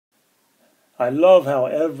I love how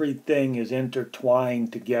everything is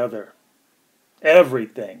intertwined together.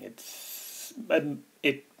 Everything.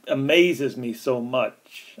 It amazes me so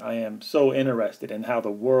much. I am so interested in how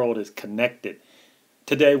the world is connected.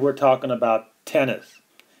 Today we're talking about tennis.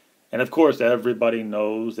 And of course everybody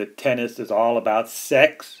knows that tennis is all about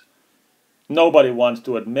sex. Nobody wants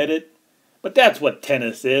to admit it, but that's what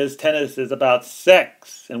tennis is. Tennis is about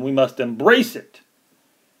sex, and we must embrace it.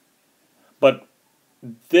 But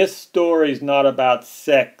this story is not about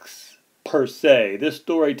sex per se. This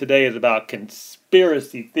story today is about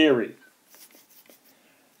conspiracy theories.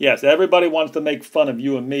 Yes, everybody wants to make fun of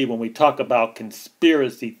you and me when we talk about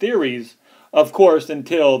conspiracy theories, of course,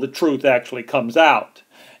 until the truth actually comes out.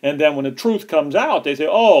 And then when the truth comes out, they say,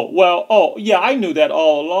 oh, yeah, I knew that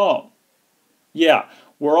all along. Yeah,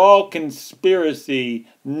 we're all conspiracy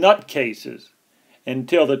nutcases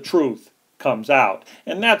until the truth comes out.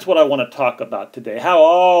 And that's what I want to talk about today, how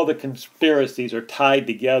all the conspiracies are tied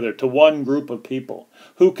together to one group of people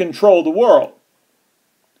who control the world.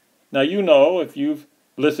 Now, you know, if you've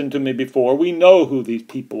listened to me before, we know who these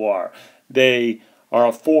people are. They are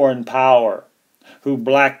a foreign power who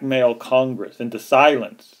blackmail Congress into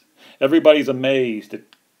silence. Everybody's amazed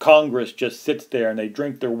that Congress just sits there and they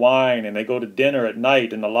drink their wine and they go to dinner at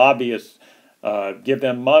night and the lobbyists give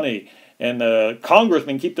them money and the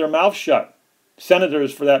congressmen keep their mouth shut.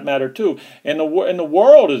 Senators, for that matter, too. And the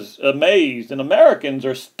world is amazed and Americans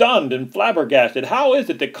are stunned and flabbergasted. How is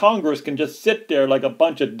it that Congress can just sit there like a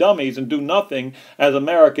bunch of dummies and do nothing as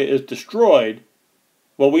America is destroyed?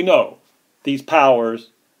 Well, we know these powers,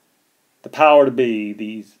 the power to be,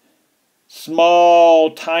 these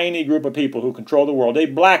small, tiny group of people who control the world, they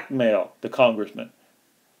blackmail the congressmen.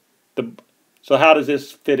 So how does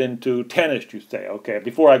this fit into tennis, you say? Okay,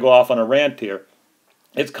 before I go off on a rant here,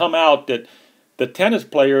 it's come out that the tennis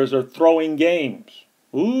players are throwing games.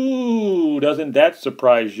 Ooh, doesn't that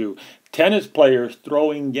surprise you? Tennis players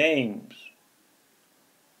throwing games.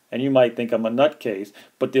 And you might think I'm a nutcase,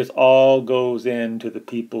 but this all goes into the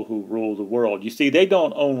people who rule the world. You see, they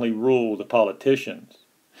don't only rule the politicians.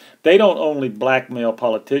 They don't only blackmail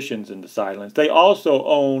politicians into silence. They also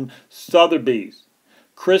own Sotheby's,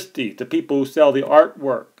 Christie's, the people who sell the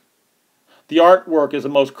artwork. The artwork is the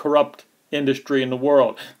most corrupt industry in the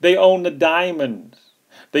world. They own the diamonds.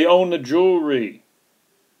 They own the jewelry.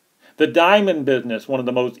 The diamond business, one of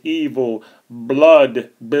the most evil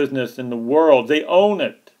blood business in the world. They own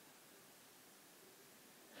it.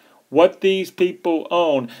 What these people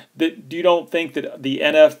own, you don't think that the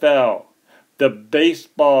NFL, the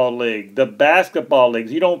baseball league, the basketball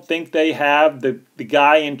leagues, you don't think they have the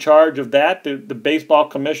guy in charge of that, the baseball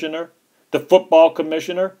commissioner, the football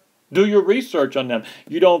commissioner? Do your research on them.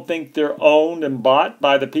 You don't think they're owned and bought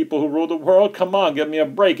by the people who rule the world? Come on, give me a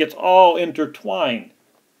break. It's all intertwined.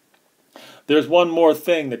 There's one more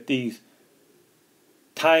thing that these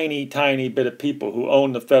tiny, tiny bit of people who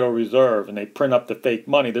own the Federal Reserve and they print up the fake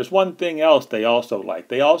money, there's one thing else they also like.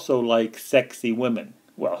 They also like sexy women.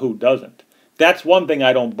 Well, who doesn't? That's one thing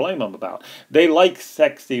I don't blame them about. They like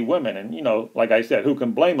sexy women, and you know, like I said, who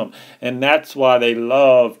can blame them? And that's why they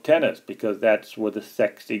love tennis, because that's where the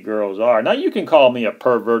sexy girls are. Now, you can call me a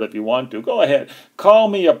pervert if you want to. Go ahead. Call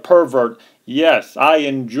me a pervert. Yes, I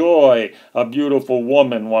enjoy a beautiful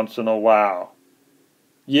woman once in a while.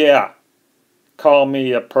 Yeah, call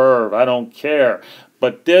me a perv. I don't care.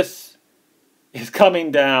 But this is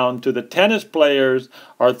coming down to the tennis players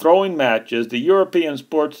are throwing matches. The European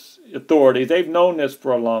sports authorities, they've known this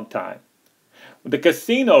for a long time. The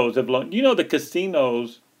casinos have learned. You know, the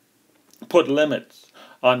casinos put limits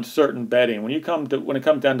on certain betting. When it comes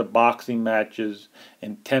down to boxing matches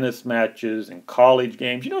and tennis matches and college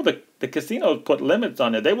games, you know, the casinos put limits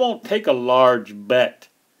on it. They won't take a large bet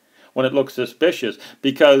when it looks suspicious,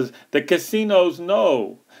 because the casinos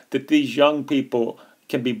know that these young people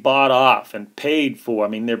can be bought off and paid for. I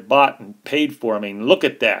mean, they're bought and paid for. I mean, look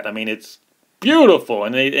at that. I mean, it's beautiful,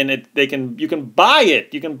 and you can buy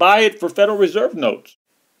it. You can buy it for Federal Reserve notes.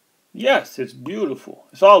 Yes, it's beautiful.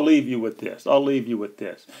 So I'll leave you with this.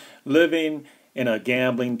 Living in a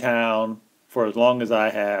gambling town for as long as I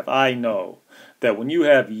have, I know that when you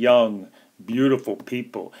have young, beautiful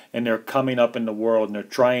people and they're coming up in the world and they're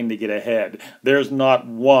trying to get ahead, there's not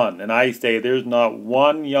one, and I say there's not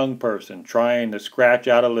one young person trying to scratch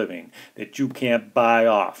out a living that you can't buy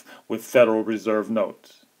off with Federal Reserve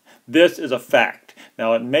notes. This is a fact.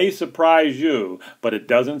 Now, it may surprise you, but it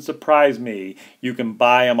doesn't surprise me. You can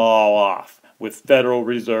buy them all off with Federal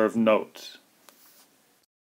Reserve notes.